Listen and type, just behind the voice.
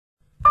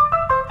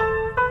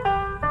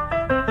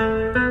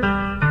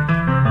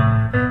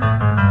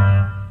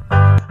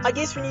I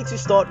guess we need to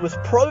start with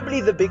probably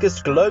the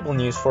biggest global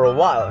news for a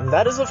while, and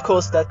that is of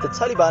course that the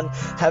Taliban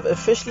have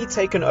officially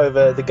taken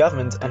over the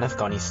government in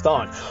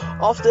Afghanistan.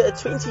 After a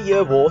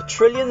 20-year war,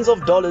 trillions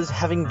of dollars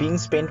having been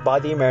spent by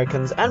the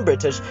Americans and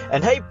British,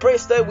 and hey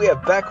presto, we are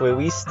back where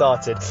we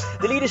started.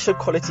 The leadership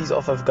qualities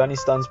of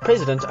Afghanistan's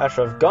President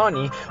Ashraf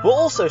Ghani were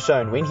also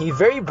shown when he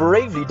very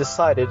bravely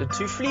decided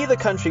to flee the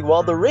country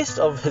while the rest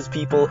of his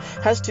people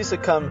has to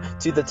succumb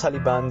to the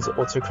Taliban's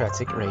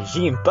autocratic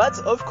regime. But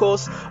of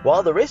course,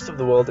 while the rest of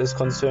the world is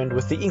concerned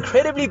with the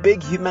incredibly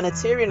big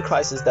humanitarian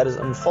crisis that is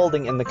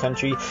unfolding in the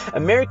country,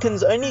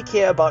 Americans only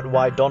care about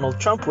why Donald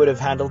Trump would have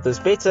handled this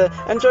better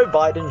and Joe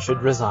Biden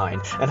should resign,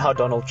 and how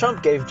Donald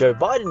Trump gave Joe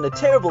Biden a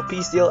terrible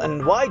peace deal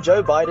and why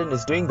Joe Biden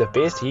is doing the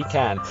best he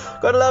can.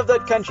 Gotta love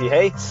that country,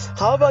 hey?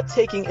 How about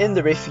taking in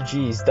the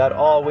refugees that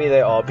are where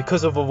they are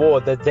because of a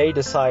war that they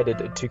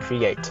decided to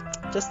create?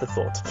 Just a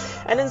thought.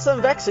 And in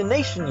some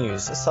vaccination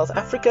news, South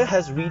Africa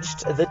has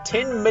reached the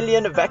 10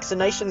 million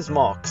vaccinations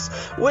mark,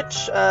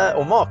 which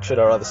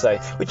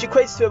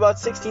equates to about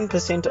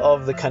 16%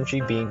 of the country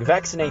being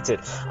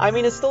vaccinated. I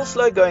mean, it's still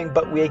slow going,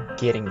 but we're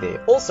getting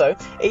there. Also,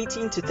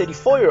 18 to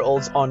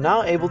 34-year-olds are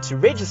now able to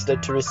register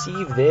to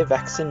receive their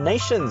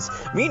vaccinations.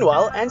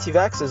 Meanwhile,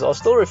 anti-vaxxers are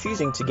still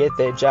refusing to get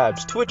their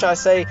jabs, to which I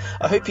say,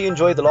 I hope you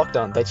enjoy the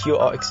lockdown that you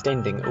are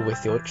extending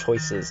with your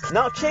choices.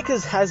 Now,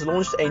 Checkers has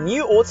launched a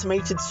new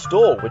automated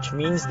store, which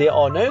means there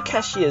are no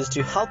cashiers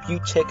to help you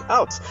check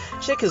out.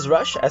 Checkers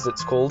Rush, as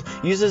it's called,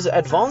 uses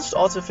advanced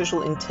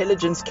artificial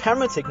intelligence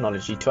camera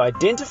technology to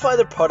identify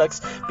the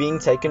products being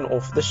taken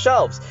off the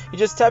shelves. You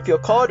just tap your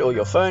card or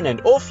your phone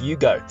and off you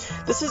go.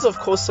 This is of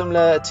course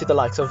similar to the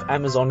likes of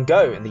Amazon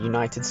Go in the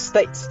United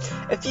States.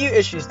 A few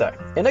issues though.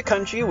 In a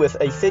country with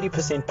a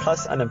 30%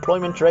 plus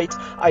unemployment rate,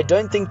 I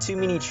don't think too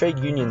many trade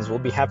unions will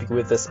be happy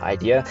with this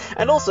idea.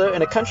 And also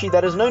in a country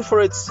that is known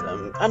for its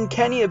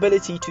uncanny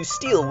ability to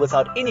steal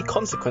without any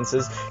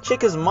consequences,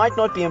 Checkers might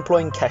not be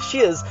employing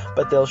cashiers,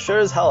 but they'll sure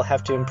as hell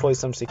have to employ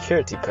some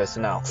security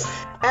personnel.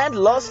 And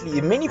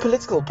lastly, many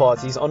political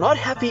parties are not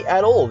happy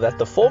at all that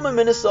the former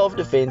Minister of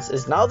Defense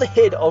is now the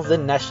head of the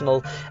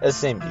National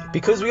Assembly,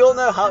 because we all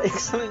know how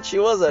excellent she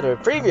was at her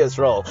previous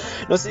role.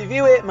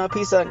 Nosiviwe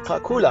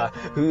Mapisa-Nqakula,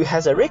 who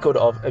has a record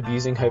of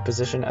abusing her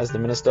position as the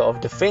Minister of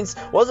Defense,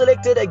 was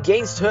elected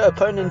against her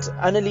opponent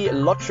Annelie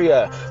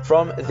Lotrier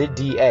from the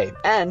DA,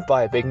 and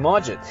by a big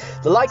margin.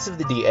 The likes of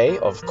the DA,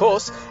 of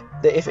course,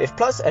 the FF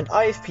Plus and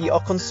IFP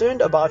are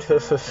concerned about her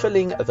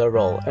fulfilling the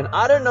role. And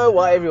I don't know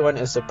why everyone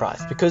is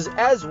surprised, because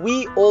as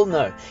we all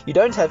know, you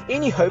don't have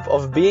any hope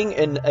of being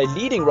in a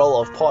leading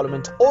role of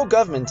parliament or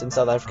government in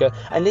South Africa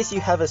unless you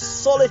have a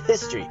solid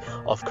history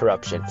of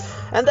corruption.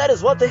 And that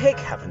is what the heck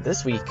happened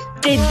this week.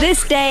 Did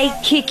this day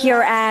kick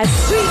your ass?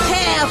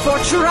 Prepare for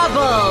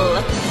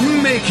trouble.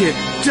 Make it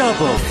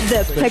double.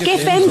 The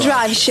PUKfm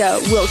Drive Show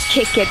will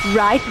kick it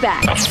right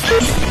back.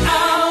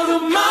 Out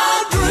of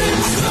my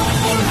dreams.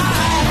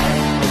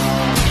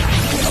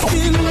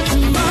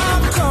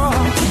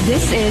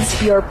 This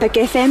is your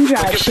PUKfm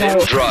Drive Show.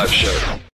 Drive Show.